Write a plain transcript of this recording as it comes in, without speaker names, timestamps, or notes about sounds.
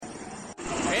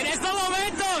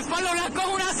Unidos, Palo Blanco es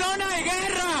una zona de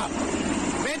guerra.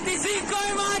 25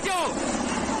 de mayo.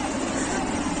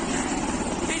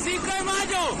 25 de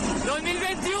mayo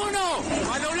 2021.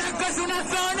 Palo Blanco es una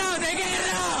zona de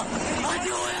guerra.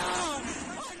 ¡Ayuda!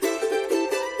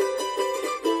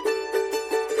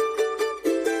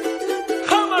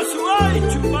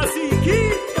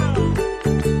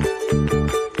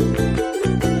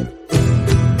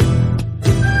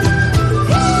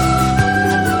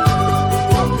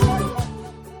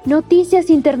 Noticias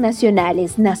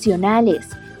internacionales, nacionales,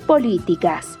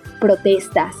 políticas,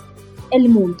 protestas, el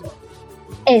mundo.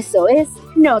 Eso es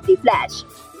notiflash.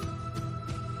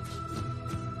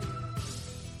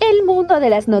 El mundo de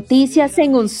las noticias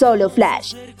en un solo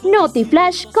flash.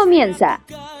 Notiflash comienza.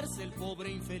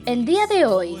 El día de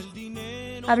hoy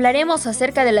hablaremos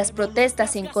acerca de las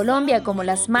protestas en Colombia, cómo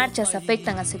las marchas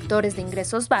afectan a sectores de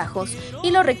ingresos bajos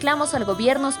y los reclamos al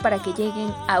gobierno para que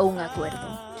lleguen a un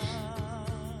acuerdo.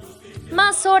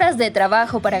 Más horas de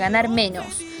trabajo para ganar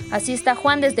menos. Así está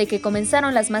Juan desde que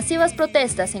comenzaron las masivas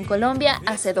protestas en Colombia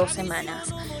hace 2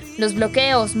 semanas. Los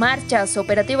bloqueos, marchas,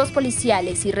 operativos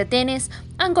policiales y retenes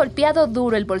han golpeado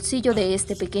duro el bolsillo de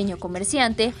este pequeño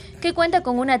comerciante que cuenta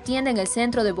con una tienda en el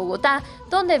centro de Bogotá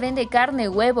donde vende carne,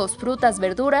 huevos, frutas,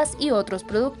 verduras y otros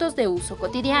productos de uso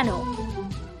cotidiano.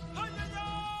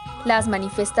 Las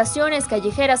manifestaciones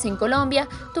callejeras en Colombia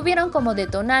tuvieron como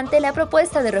detonante la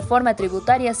propuesta de reforma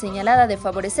tributaria señalada de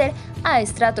favorecer a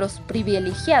estratos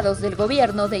privilegiados del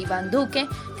gobierno de Iván Duque,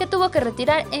 que tuvo que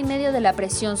retirar en medio de la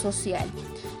presión social.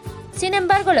 Sin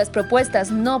embargo, las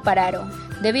propuestas no pararon,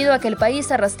 debido a que el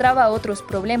país arrastraba otros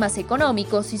problemas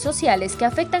económicos y sociales que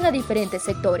afectan a diferentes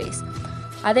sectores.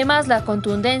 Además, la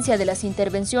contundencia de las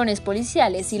intervenciones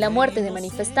policiales y la muerte de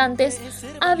manifestantes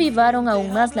avivaron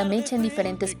aún más la mecha en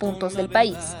diferentes puntos del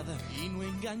país.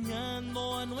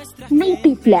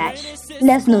 Notiflash,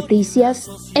 las noticias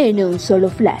en un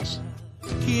solo flash.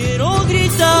 Quiero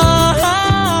gritar.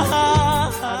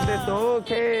 Ante todo,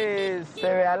 que se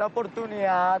vea la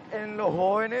oportunidad en los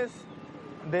jóvenes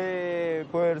de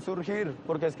poder surgir,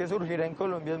 porque es que surgir en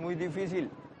Colombia es muy difícil.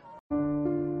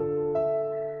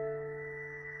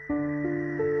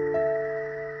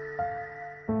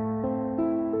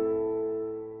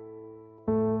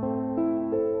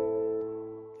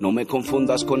 No me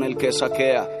confundas con el que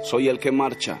saquea, soy el que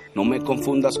marcha. No me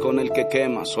confundas con el que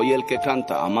quema, soy el que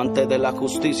canta. Amante de la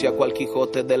justicia, cual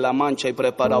Quijote de la Mancha, y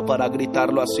preparado para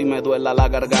gritarlo así me duela la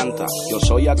garganta. Yo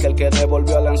soy aquel que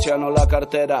devolvió al anciano la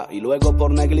cartera y luego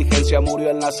por negligencia murió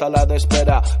en la sala de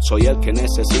espera. Soy el que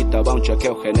necesitaba un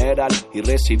chequeo general y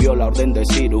recibió la orden de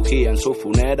cirugía en su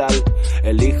funeral.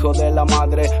 El hijo de la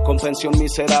madre con pensión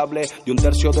miserable de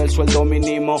 1/3 del sueldo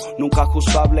mínimo, nunca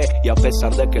ajustable. Y a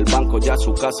pesar de que el banco ya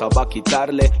su casa va a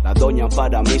quitarle, la doña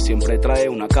para mí siempre trae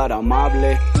una cara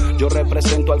amable. Yo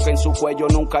represento al que en su cuello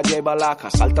nunca lleva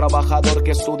alhajas, al trabajador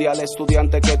que estudia, al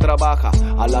estudiante que trabaja,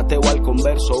 al ateo, al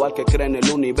converso, al que cree en el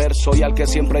universo y al que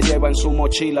siempre lleva en su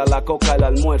mochila la coca, el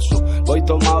almuerzo. Voy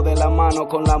tomado de la mano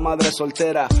con la madre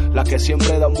soltera, la que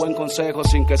siempre da un buen consejo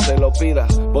sin que se lo pida.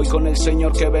 Voy con el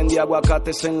señor que vende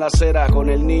aguacates en la acera, con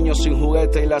el niño sin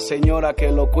juguete y la señora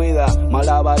que lo cuida.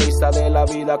 Malabarista de la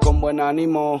vida con buen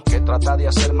ánimo, que trata de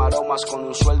hacer maromas con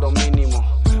un sueldo mínimo.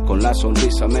 Con la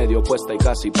sonrisa medio puesta y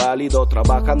casi pálido,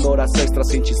 trabajando horas extras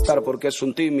sin chistar porque es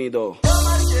un tímido.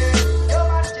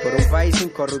 Por un país sin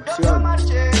corrupción. Por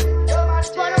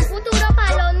un futuro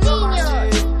para los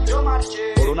niños.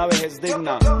 Por una vejez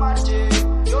digna. Por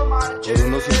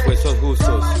unos impuestos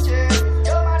justos.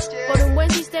 Por un buen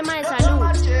sistema de salud.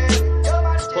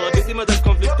 Por las víctimas del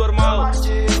conflicto armado.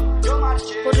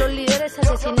 Por los líderes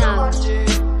asesinados.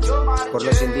 Por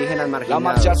los indígenas marginados. La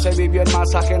marcha se vivió en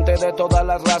masa, gente de todas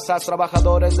las razas,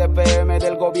 trabajadores de PM,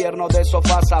 del gobierno de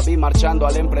Sofasa. Vi marchando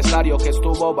al empresario que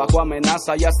estuvo bajo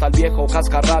amenaza y hasta el viejo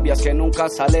cascarrabias que nunca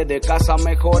sale de casa.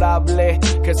 Mejorable,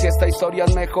 que si esta historia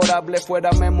es mejorable,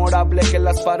 fuera memorable que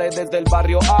las paredes del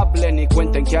barrio hablen y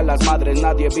cuenten que a las madres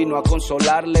nadie vino a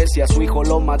consolarles y a su hijo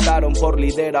lo mataron por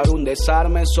liderar un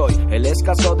desarme. Soy el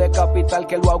escaso de capital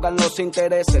que lo ahogan los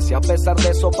intereses y a pesar de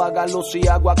eso paga luz y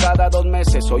agua cada 2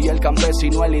 meses. Soy el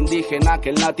campesino, el indígena que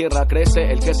en la tierra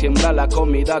crece, el que siembra la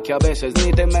comida que a veces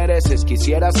ni te mereces.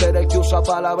 Quisiera ser el que usa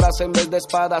palabras en vez de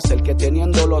espadas, el que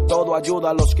teniéndolo todo ayuda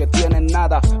a los que tienen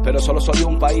nada. Pero solo soy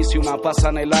un país y una paz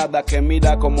anhelada que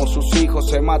mira como sus hijos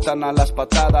se matan a las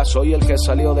patadas. Soy el que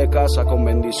salió de casa con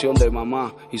bendición de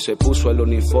mamá y se puso el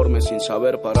uniforme sin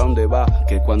saber para dónde va,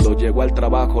 que cuando llegó al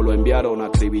trabajo lo enviaron a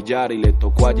acribillar y le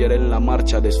tocó ayer en la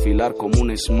marcha desfilar como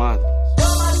un SMAT.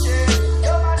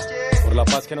 Por la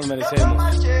paz que nos merecemos.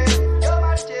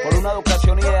 Por una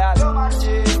educación ideal.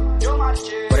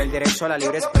 Por el derecho a la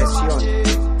libre expresión.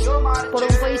 Por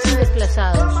un país sin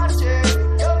desplazados.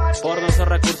 Por nuestros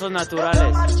recursos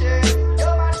naturales.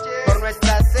 Por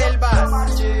nuestras selvas.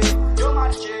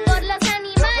 Por los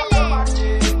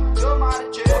animales.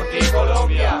 Por ti,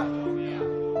 Colombia.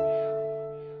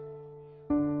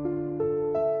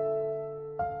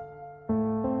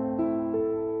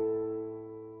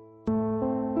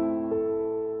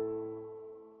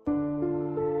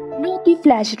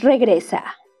 Notiflash regresa.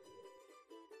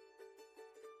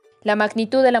 La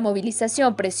magnitud de la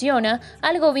movilización presiona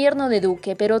al gobierno de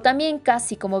Duque, pero también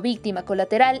casi como víctima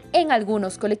colateral en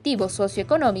algunos colectivos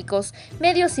socioeconómicos,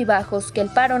 medios y bajos que el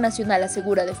paro nacional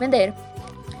asegura defender.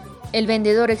 El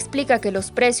vendedor explica que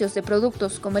los precios de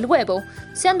productos como el huevo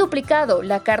se han duplicado,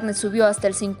 la carne subió hasta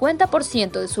el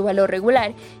 50% de su valor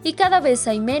regular y cada vez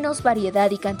hay menos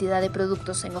variedad y cantidad de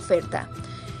productos en oferta.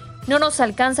 No nos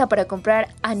alcanza para comprar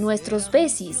a nuestros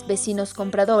vecinos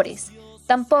compradores.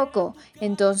 Tampoco,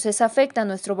 entonces afecta a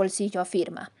nuestro bolsillo,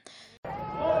 afirma. El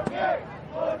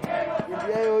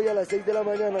día de hoy a las 6 de la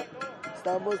mañana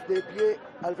estamos de pie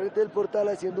al frente del portal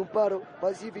haciendo un paro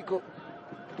pacífico.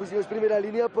 Pusimos primera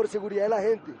línea por seguridad de la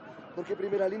gente, porque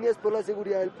primera línea es por la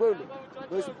seguridad del pueblo,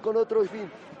 no es con otro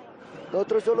fin.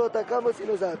 Nosotros solo atacamos y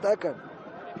nos atacan.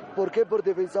 ¿Por qué? Por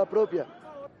defensa propia.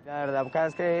 La verdad, cada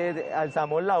vez que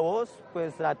alzamos la voz,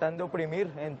 pues tratan de oprimir,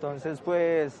 entonces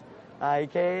pues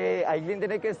alguien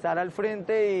tiene que estar al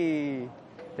frente y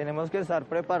tenemos que estar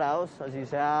preparados, así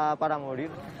sea para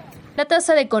morir. La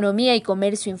tasa de economía y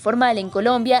comercio informal en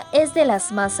Colombia es de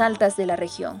las más altas de la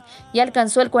región y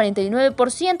alcanzó el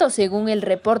 49% según el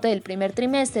reporte del primer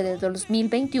trimestre de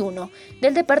 2021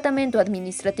 del Departamento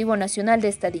Administrativo Nacional de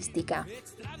Estadística.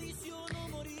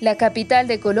 La capital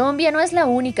de Colombia no es la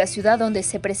única ciudad donde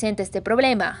se presenta este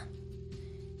problema.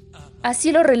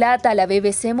 Así lo relata la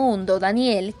BBC Mundo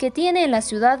Daniel, que tiene en la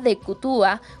ciudad de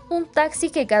Cúcuta un taxi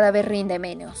que cada vez rinde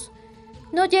menos.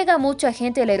 No llega mucha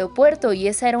gente al aeropuerto y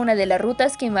esa era una de las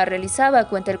rutas que más realizaba,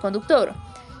 cuenta el conductor.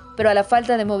 Pero a la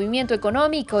falta de movimiento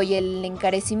económico y el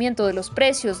encarecimiento de los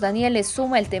precios, Daniel le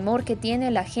suma el temor que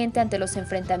tiene la gente ante los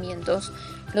enfrentamientos.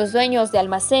 Los dueños de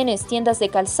almacenes, tiendas de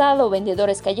calzado o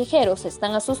vendedores callejeros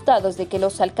están asustados de que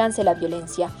los alcance la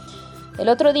violencia. El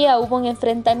otro día hubo un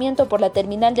enfrentamiento por la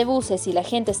terminal de buses y la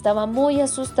gente estaba muy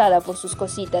asustada por sus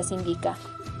cositas, indica.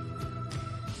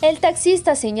 El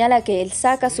taxista señala que él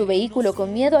saca su vehículo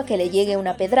con miedo a que le llegue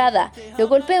una pedrada, lo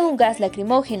golpee un gas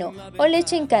lacrimógeno o le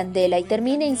echen candela y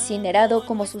termine incinerado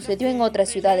como sucedió en otras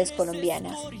ciudades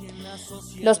colombianas.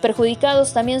 Los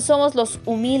perjudicados también somos los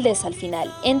humildes al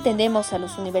final. Entendemos a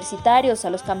los universitarios, a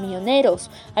los camioneros,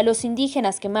 a los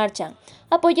indígenas que marchan.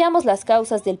 Apoyamos las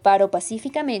causas del paro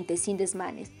pacíficamente, sin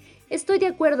desmanes. Estoy de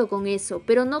acuerdo con eso,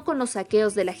 pero no con los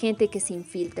saqueos de la gente que se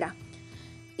infiltra.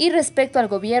 Y respecto al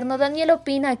gobierno, Daniel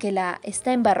opina que la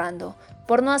está embarrando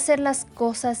por no hacer las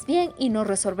cosas bien y no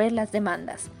resolver las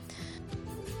demandas.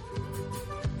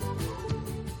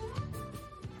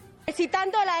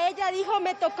 Citándola a ella, dijo,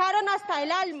 me tocaron hasta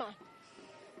el alma.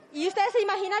 Y ustedes se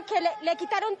imaginan que le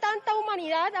quitaron tanta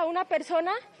humanidad a una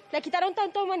persona, le quitaron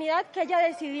tanta humanidad que ella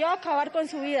decidió acabar con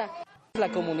su vida. La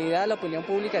comunidad, la opinión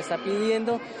pública está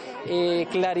pidiendo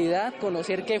claridad,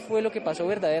 conocer qué fue lo que pasó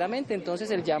verdaderamente. Entonces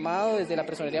el llamado desde la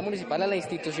personería municipal a la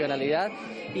institucionalidad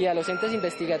y a los entes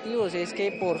investigativos es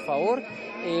que por favor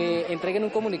entreguen un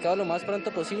comunicado lo más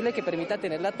pronto posible que permita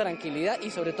tener la tranquilidad y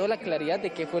sobre todo la claridad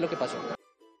de qué fue lo que pasó.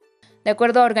 De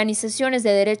acuerdo a organizaciones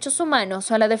de derechos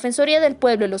humanos, a la Defensoría del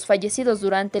Pueblo, los fallecidos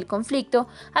durante el conflicto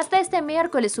hasta este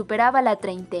miércoles superaba la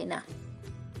treintena.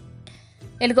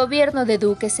 El gobierno de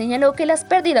Duque señaló que las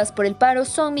pérdidas por el paro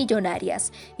son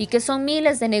millonarias y que son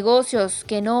miles de negocios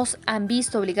que nos han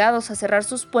visto obligados a cerrar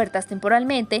sus puertas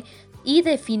temporalmente y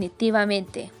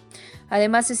definitivamente.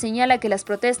 Además, se señala que las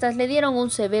protestas le dieron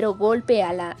un severo golpe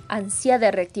a la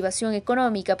ansiada reactivación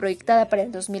económica proyectada para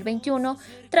el 2021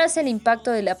 tras el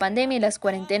impacto de la pandemia y las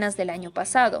cuarentenas del año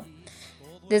pasado.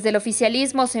 Desde el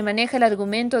oficialismo se maneja el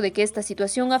argumento de que esta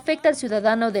situación afecta al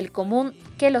ciudadano del común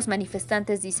que los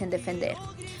manifestantes dicen defender.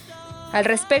 Al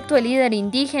respecto, el líder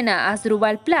indígena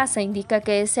Asdrúbal Plaza indica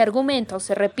que ese argumento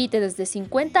se repite desde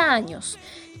 50 años,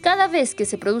 cada vez que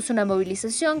se produce una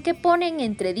movilización que pone en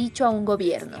entredicho a un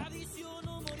gobierno.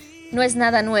 No es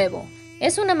nada nuevo,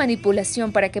 es una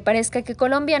manipulación para que parezca que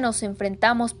Colombia nos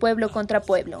enfrentamos pueblo contra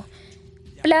pueblo.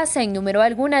 Plaza enumeró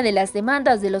algunas de las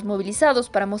demandas de los movilizados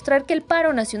para mostrar que el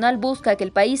paro nacional busca que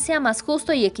el país sea más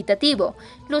justo y equitativo.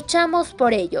 Luchamos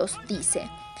por ellos, dice.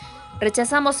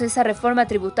 Rechazamos esa reforma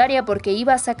tributaria porque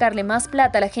iba a sacarle más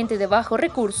plata a la gente de bajos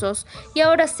recursos y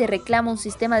ahora se reclama un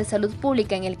sistema de salud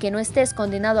pública en el que no estés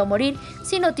condenado a morir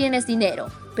si no tienes dinero.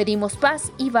 Pedimos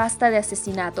paz y basta de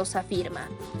asesinatos, afirma.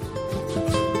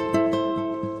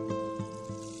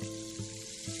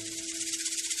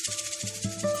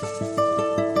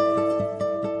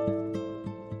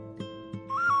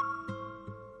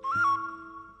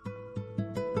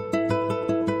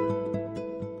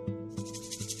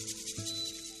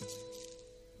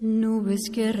 nubes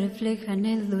que reflejan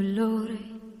el dolor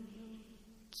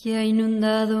que ha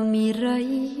inundado mi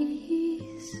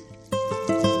raíz.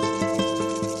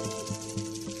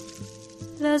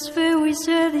 Las veo y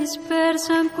se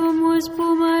dispersan como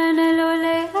espuma en el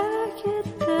oleaje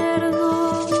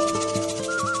eterno.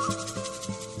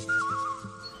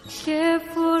 ¡Qué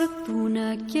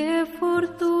fortuna, qué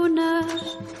fortuna!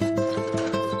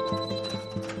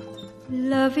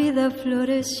 La vida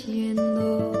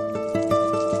floreciendo,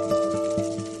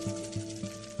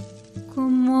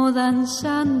 como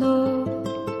danzando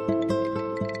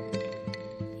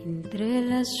entre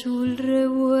el azul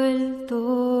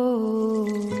revuelto.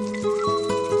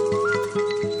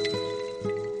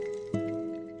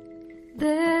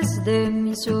 Desde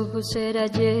mis ojos era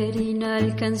ayer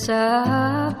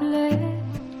inalcanzable,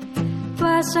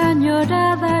 paz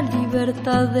añorada,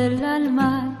 libertad del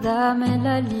alma, dame el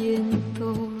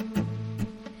aliento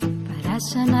para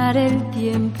sanar el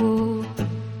tiempo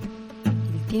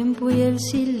y el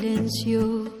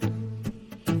silencio.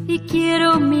 Y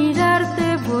quiero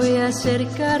mirarte, voy a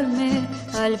acercarme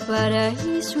al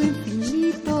paraíso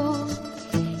infinito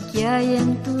que hay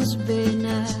en tus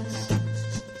venas,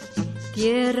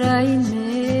 tierra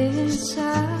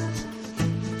inmensa,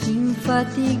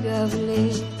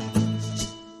 infatigable,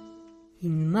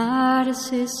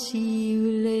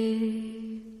 inmarcesible.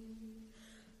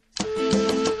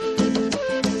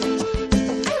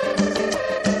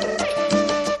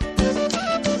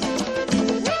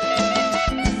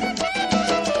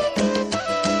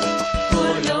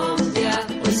 Colombia,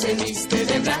 hoy se viste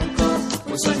de blanco,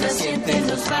 un sol naciente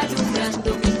nos va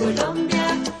alumbrando. Mi Colombia,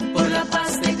 por la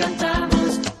paz te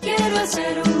cantamos, quiero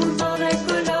hacer un mundo de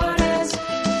colores.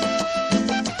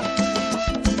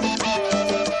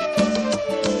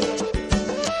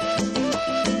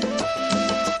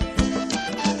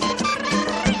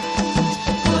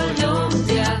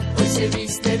 Colombia, hoy se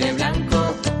viste de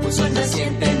blanco, un sol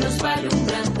naciente nos va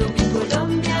alumbrando. Mi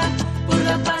Colombia, por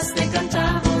la paz te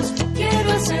cantamos,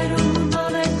 quiero hacer un mundo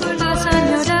de colores. Paz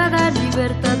añorada,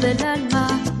 libertad del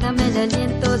alma, dame el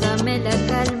aliento, dame la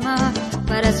calma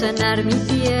para sanar mi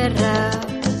tierra,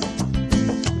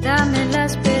 dame la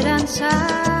esperanza.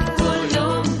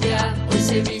 Colombia, hoy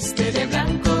se viste de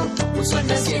blanco, un sol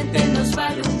naciente nos va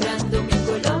alumbrando. Mi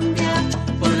Colombia,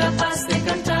 por la paz te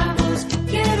cantamos,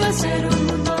 quiero hacer un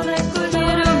mundo de colores.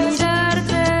 Quiero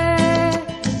mirarte,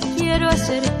 quiero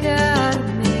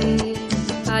acercarme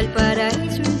al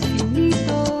paraíso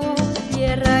infinito,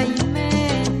 tierra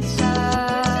inmensa.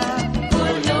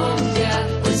 Colombia,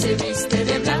 hoy se viste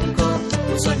de blanco,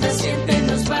 un sol naciente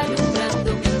nos va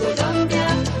alumbrando. Mi Colombia,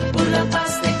 por la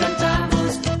paz te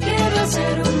cantamos, quiero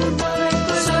hacer un mundo de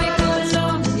colores. Soy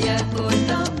Colombia,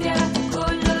 Colombia,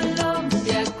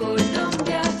 Colombia,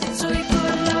 Colombia. Soy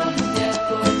Colombia,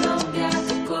 Colombia,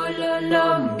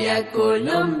 Colombia,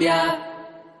 Colombia.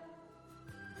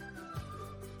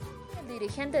 El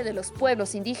dirigente de los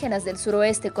pueblos indígenas del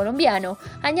suroeste colombiano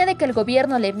añade que el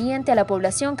gobierno le miente a la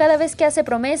población cada vez que hace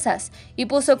promesas y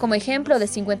puso como ejemplo de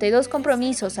 52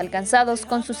 compromisos alcanzados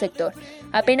con su sector.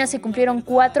 Apenas se cumplieron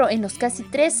 4 en los casi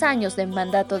 3 años de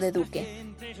mandato de Duque.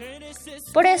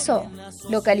 Por eso,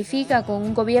 lo califica con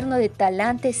un gobierno de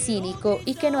talante cínico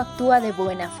y que no actúa de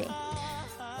buena fe.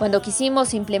 Cuando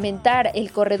quisimos implementar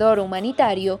el corredor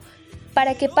humanitario,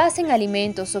 para que pasen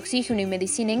alimentos, oxígeno y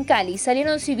medicina en Cali,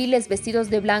 salieron civiles vestidos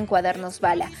de blanco a darnos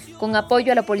bala, con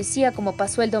apoyo a la policía como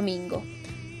pasó el domingo.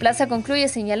 Plaza concluye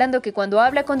señalando que cuando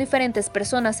habla con diferentes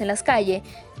personas en las calles,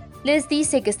 les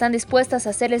dice que están dispuestas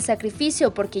a hacer el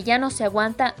sacrificio porque ya no se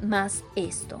aguanta más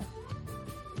esto.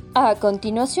 A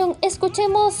continuación,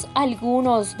 escuchemos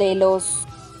algunos de los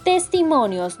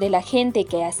testimonios de la gente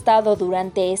que ha estado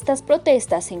durante estas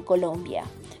protestas en Colombia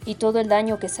y todo el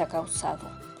daño que se ha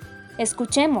causado.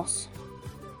 Escuchemos.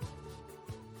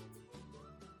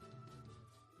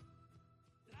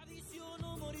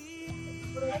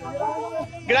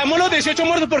 Grabamos los 18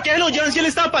 muertos, ¿por qué lo llevan si él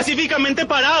estaba pacíficamente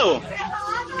parado?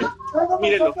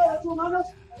 Mírenlo.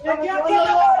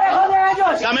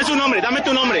 Dame su nombre, dame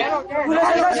tu nombre.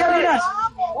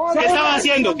 ¿Qué estabas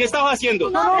haciendo? ¿Qué estabas haciendo?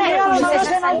 No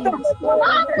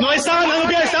estaba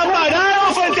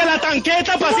parado frente a la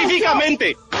tanqueta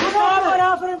pacíficamente.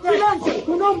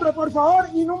 Tu nombre, por favor,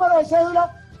 y número de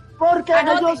cédula, porque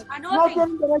ellos no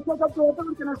tienen derecho a capturarte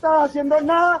porque no estaba haciendo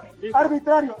nada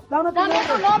arbitrario. Dame tu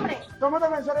nombre. Somos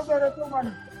defensores de derechos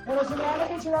humanos. Pero si me van a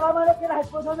mencionar a mano que las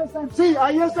esposas no están. Sí,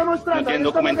 ahí está mostrando. No tienen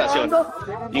documentación.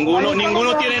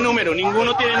 Ninguno tiene número.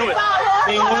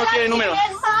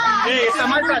 Está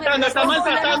maltratando.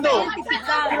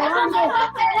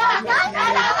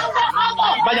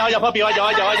 Vaya, papi, vaya.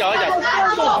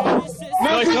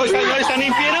 No, están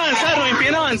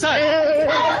impiden avanzar.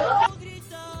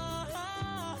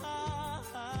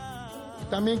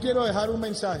 También quiero dejar un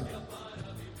mensaje.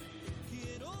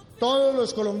 Todos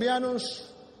los colombianos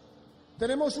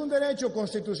tenemos un derecho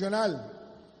constitucional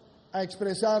a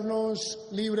expresarnos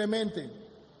libremente.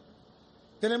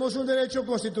 Tenemos un derecho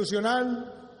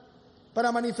constitucional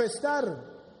para manifestar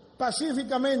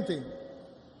pacíficamente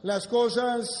las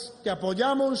cosas que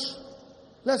apoyamos,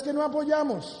 las que no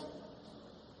apoyamos,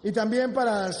 y también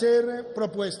para hacer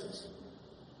propuestas.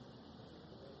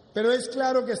 Pero es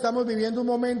claro que estamos viviendo un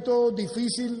momento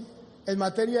difícil en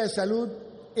materia de salud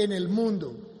en el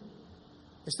mundo.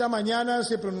 Esta mañana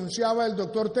se pronunciaba el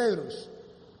doctor Tedros,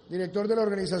 director de la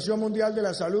Organización Mundial de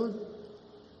la Salud,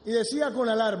 y decía con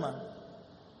alarma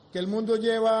que el mundo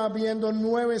lleva viendo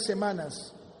 9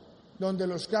 semanas donde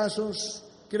los casos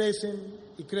crecen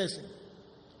y crecen.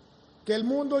 Que el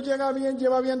mundo lleva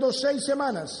viendo 6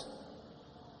 semanas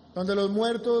donde los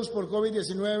muertos por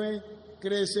COVID-19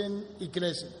 crecen y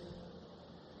crecen.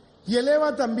 Y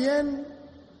eleva también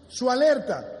su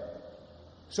alerta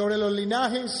sobre los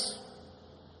linajes,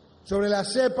 sobre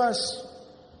las cepas,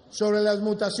 sobre las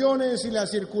mutaciones y la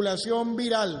circulación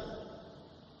viral.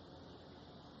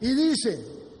 Y dice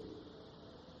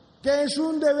que es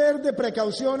un deber de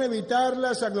precaución evitar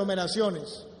las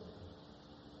aglomeraciones,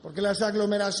 porque las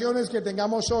aglomeraciones que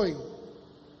tengamos hoy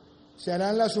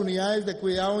serán las unidades de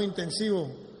cuidado intensivo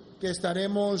que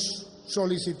estaremos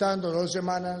solicitando 2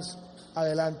 semanas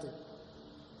adelante.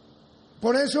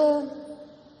 Por eso,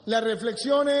 la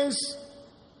reflexión es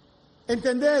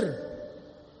entender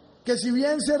que si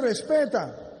bien se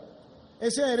respeta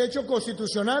ese derecho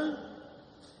constitucional,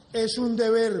 es un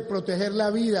deber proteger la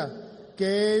vida,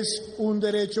 que es un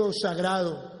derecho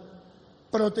sagrado,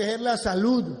 proteger la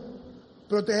salud,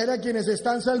 proteger a quienes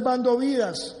están salvando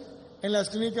vidas en las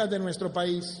clínicas de nuestro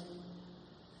país.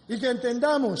 Y que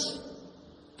entendamos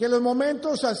que los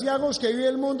momentos aciagos que vive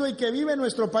el mundo y que vive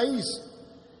nuestro país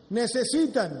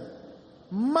necesitan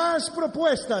más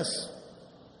propuestas,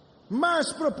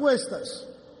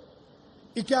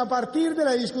 y que a partir de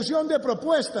la discusión de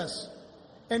propuestas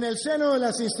en el seno de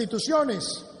las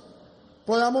instituciones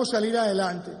podamos salir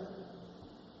adelante.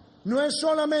 No es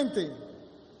solamente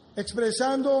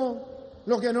expresando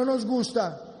lo que no nos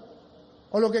gusta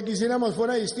o lo que quisiéramos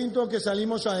fuera distinto que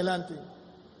salimos adelante.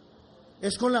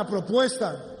 Es con la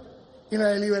propuesta y la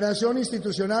deliberación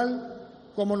institucional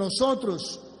como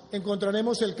nosotros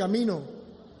encontraremos el camino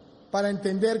para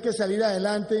entender que salir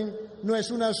adelante no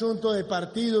es un asunto de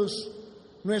partidos,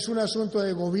 no es un asunto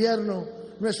de gobierno,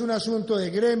 no es un asunto de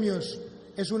gremios,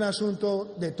 es un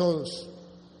asunto de todos.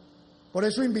 Por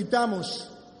eso invitamos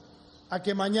a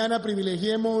que mañana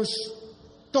privilegiemos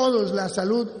todos la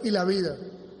salud y la vida,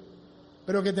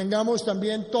 pero que tengamos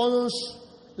también todos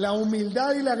la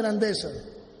humildad y la grandeza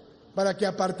para que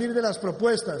a partir de las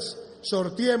propuestas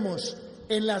sorteemos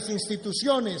en las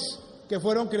instituciones que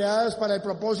fueron creadas para el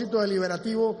propósito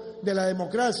deliberativo de la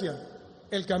democracia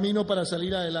el camino para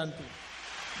salir adelante.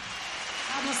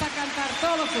 Vamos a cantar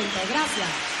todos juntos, gracias.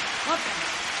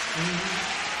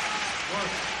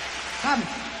 Vamos.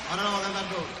 Ahora lo vamos a cantar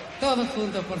todos. Todos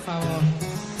juntos, por favor.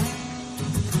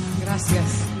 Gracias,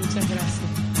 muchas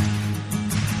gracias.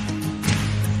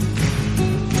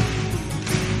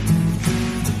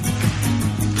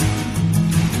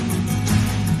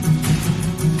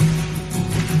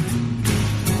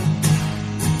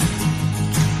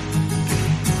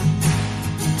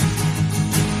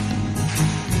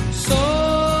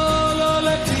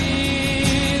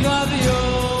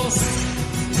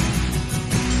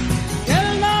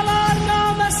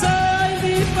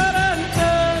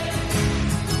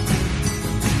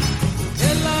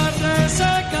 La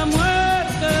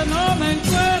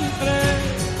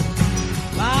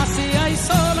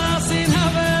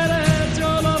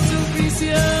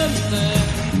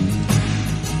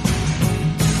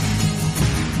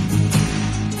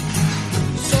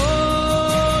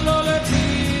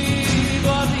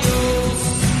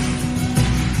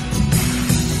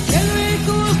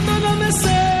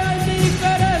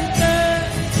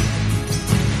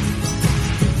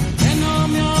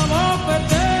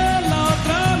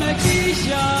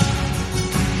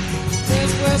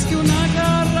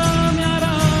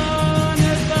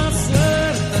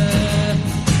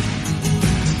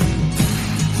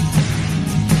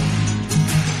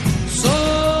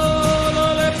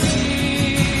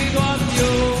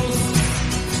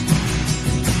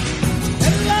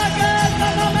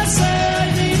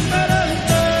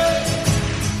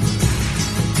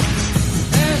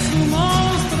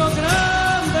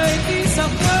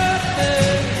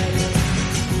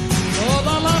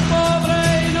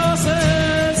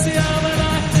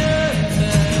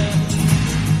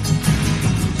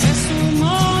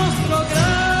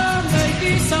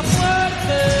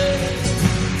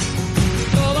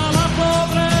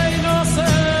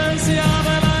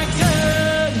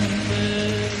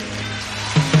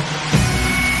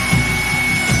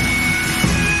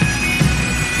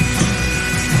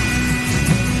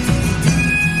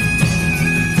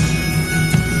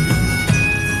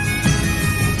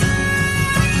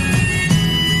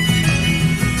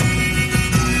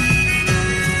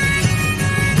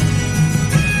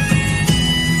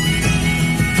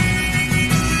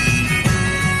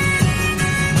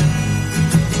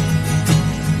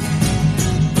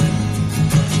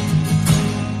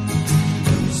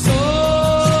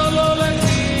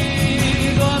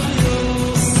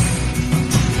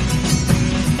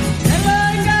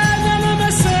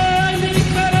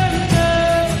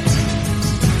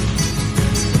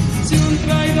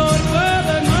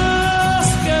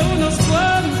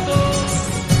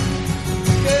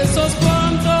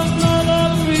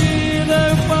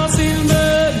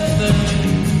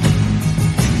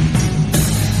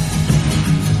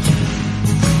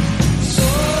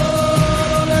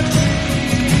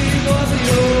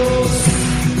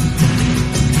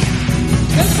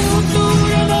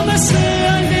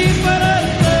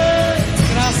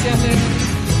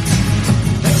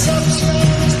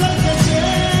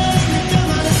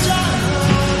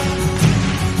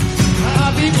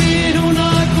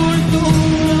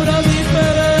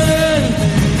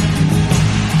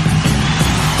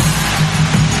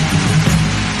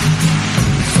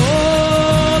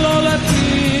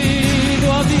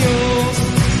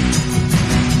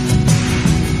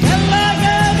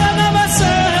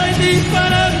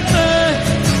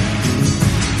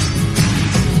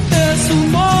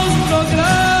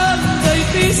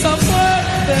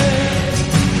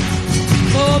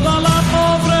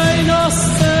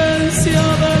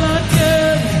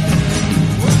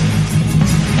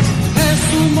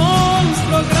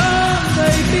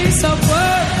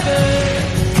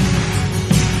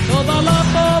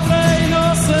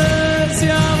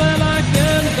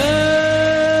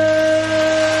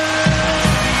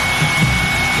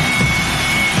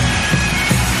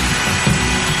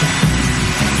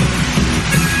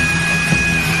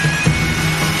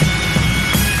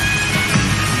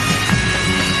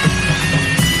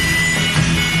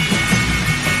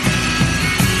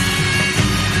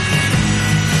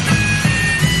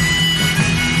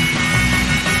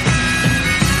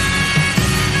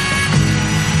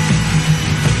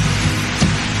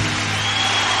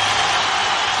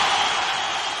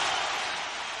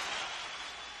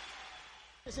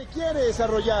se quiere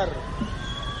desarrollar.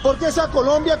 Porque esa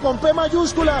Colombia con P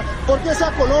mayúscula, porque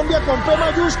esa Colombia con P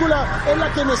mayúscula es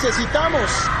la que necesitamos.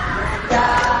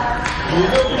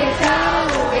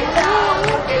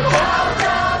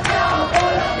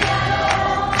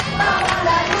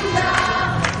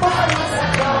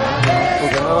 ¿Por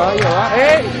qué me vas a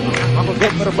llevar? ¿Por qué?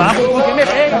 Pero bajo, ¿por qué me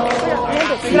pega? ¿Qué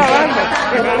estoy haciendo?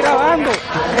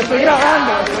 Estoy grabando.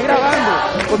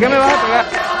 ¿Por qué me vas a pegar?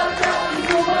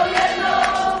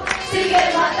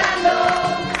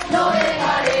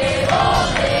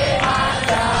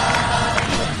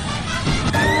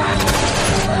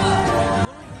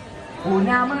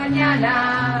 Una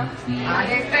mañana ha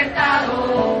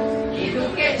despertado y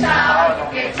Duque chao,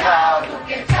 Duque chao,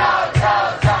 Duque chao,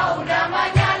 chao, chao. Una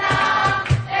mañana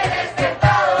he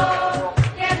despertado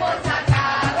y hemos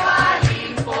sacado al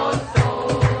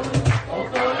impostor. Oh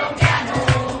colombiano,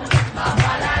 vamos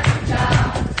a la lucha.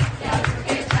 Ya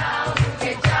Duque chao,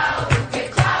 Duque chao, Duque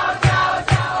chao, chao,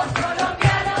 chao.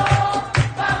 Colombiano,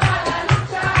 vamos a la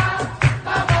lucha.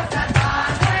 Vamos a salvar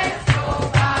nuestro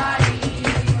país.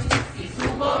 Su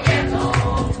gobierno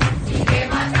sigue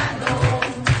matando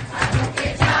a Duque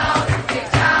chao, Duque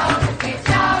chao, Duque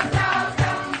chao, chao,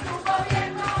 chao. Su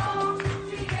gobierno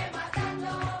sigue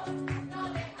matando, no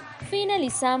deja.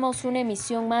 Finalizamos una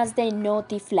emisión más de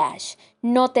notiflash.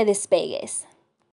 No te despegues.